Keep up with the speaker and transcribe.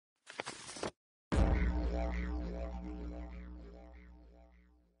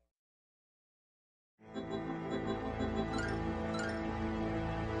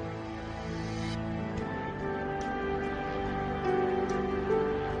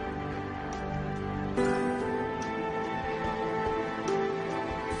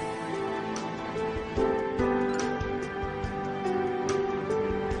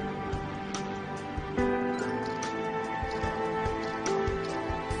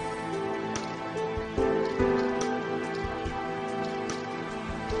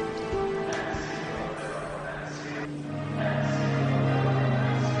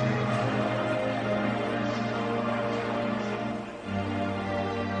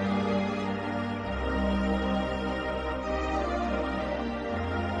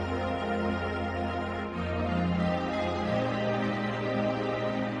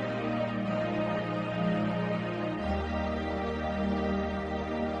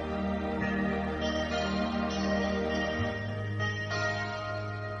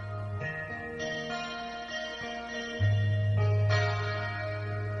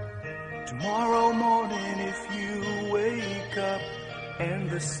Tomorrow morning if you wake up and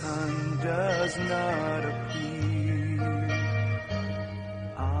the sun does not appear,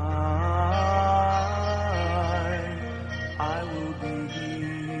 I will be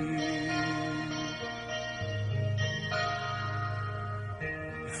here.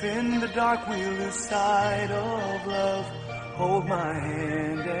 If in the dark we lose sight of love, hold my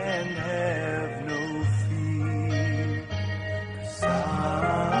hand and have no fear. 'Cause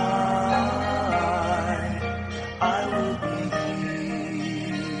I will be here.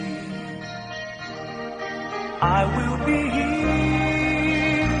 I will be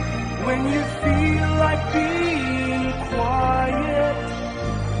here when you feel like being quiet,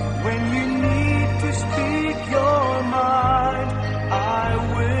 when you need to speak your mind. I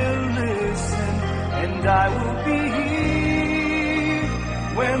will listen and I will be here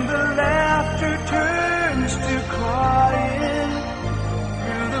when the laughter turns to crying,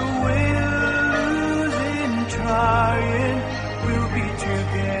 through the will losing, trying, we'll be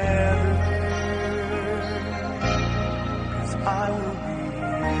together, 'cause I will be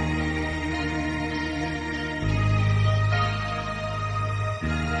here.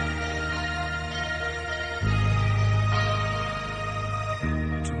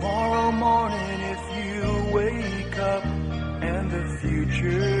 Tomorrow morning if you wake up and the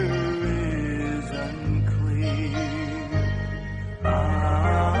future is unclear,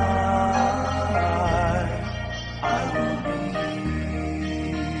 I will be here.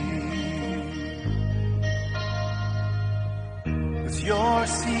 'Cause your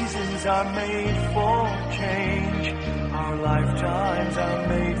seasons are made for change, our lifetimes are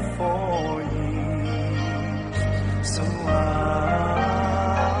made for years. So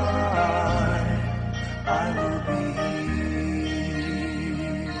I will be here.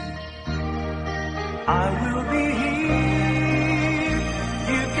 I will be here.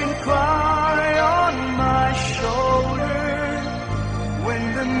 You can cry on my shoulder when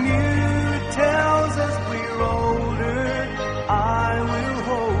the mute tells us we're older. I will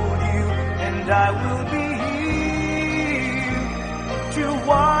hold you and I will be here to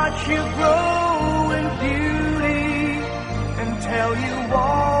watch you grow in beauty and tell you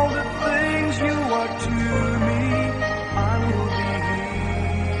all the things you are to me. I will be here.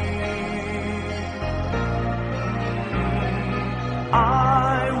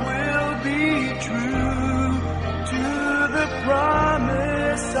 I will be true to the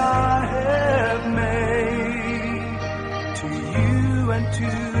promise I have made to you and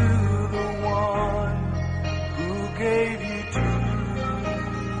to the one who gave you to me.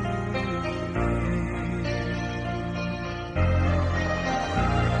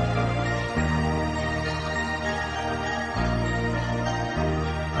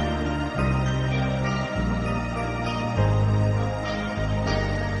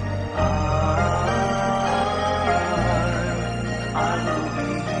 I will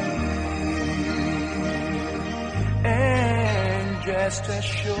be here. And just as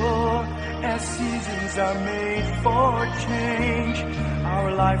sure as seasons are made for change, our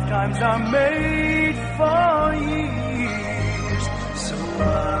lifetimes are made for years. So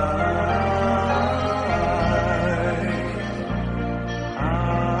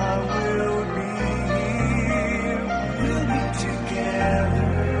I will be here. We'll be together.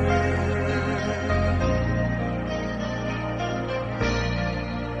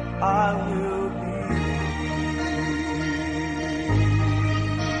 I will be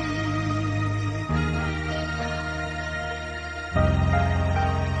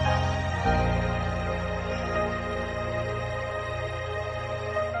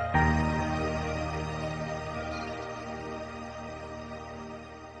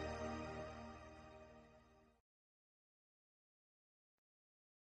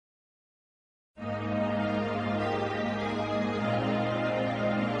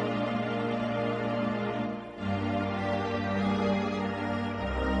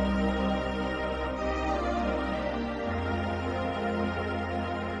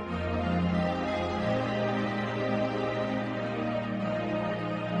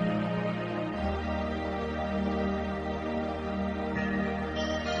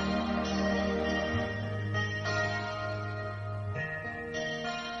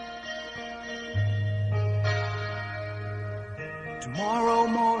tomorrow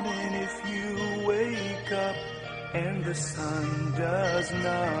morning if you wake up and the sun does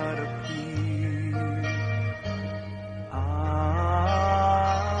not appear,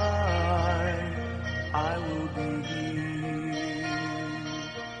 I will be here.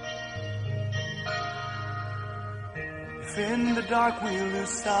 If in the dark we lose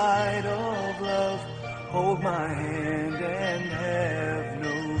sight of love, hold my hand and have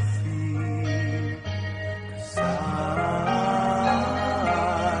no fear.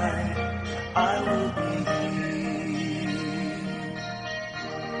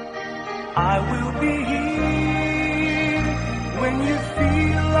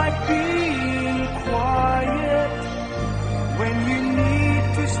 When you need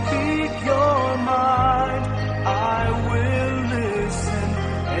to speak your mind, I will listen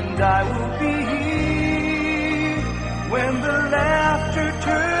and I will